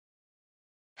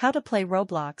How to play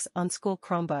Roblox on school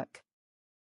Chromebook.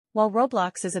 While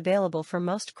Roblox is available for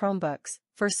most Chromebooks,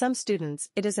 for some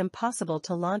students it is impossible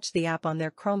to launch the app on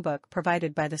their Chromebook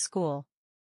provided by the school.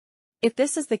 If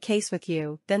this is the case with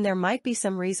you, then there might be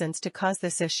some reasons to cause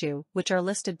this issue, which are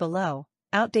listed below.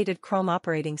 Outdated Chrome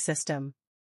operating system.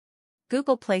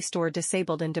 Google Play Store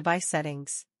disabled in device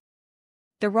settings.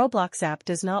 The Roblox app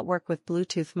does not work with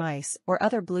Bluetooth mice or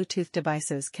other Bluetooth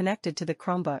devices connected to the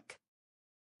Chromebook.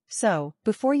 So,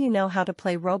 before you know how to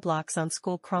play Roblox on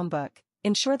school Chromebook,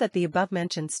 ensure that the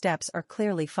above-mentioned steps are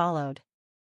clearly followed.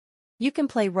 You can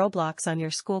play Roblox on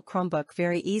your school Chromebook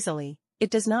very easily. It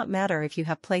does not matter if you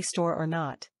have Play Store or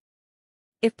not.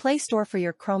 If Play Store for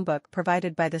your Chromebook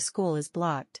provided by the school is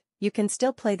blocked, you can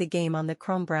still play the game on the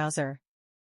Chrome browser.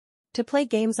 To play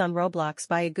games on Roblox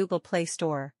via Google Play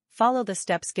Store, follow the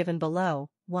steps given below.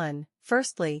 1.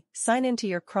 Firstly, sign into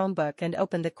your Chromebook and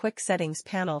open the Quick Settings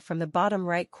panel from the bottom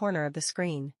right corner of the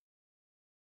screen.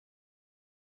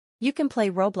 You can play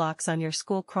Roblox on your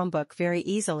school Chromebook very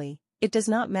easily. It does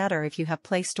not matter if you have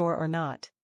Play Store or not.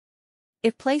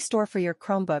 If Play Store for your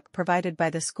Chromebook provided by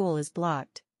the school is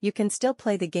blocked, you can still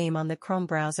play the game on the Chrome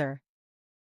browser.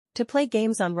 To play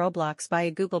games on Roblox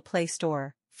via Google Play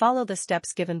Store, follow the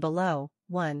steps given below.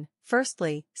 1.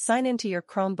 Firstly, sign into your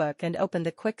Chromebook and open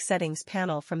the Quick Settings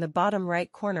panel from the bottom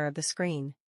right corner of the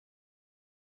screen.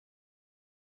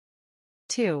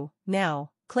 2.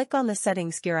 Now, click on the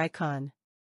Settings gear icon.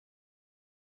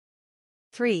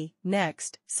 3.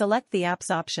 Next, select the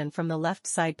Apps option from the left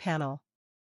side panel.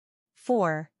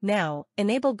 4. Now,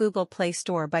 enable Google Play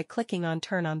Store by clicking on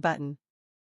Turn On button.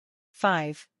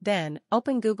 5. Then,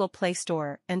 open Google Play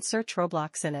Store and search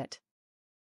Roblox in it.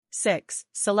 6.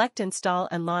 Select Install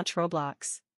and launch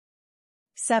Roblox.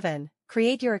 7.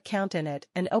 Create your account in it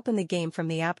and open the game from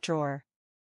the app drawer.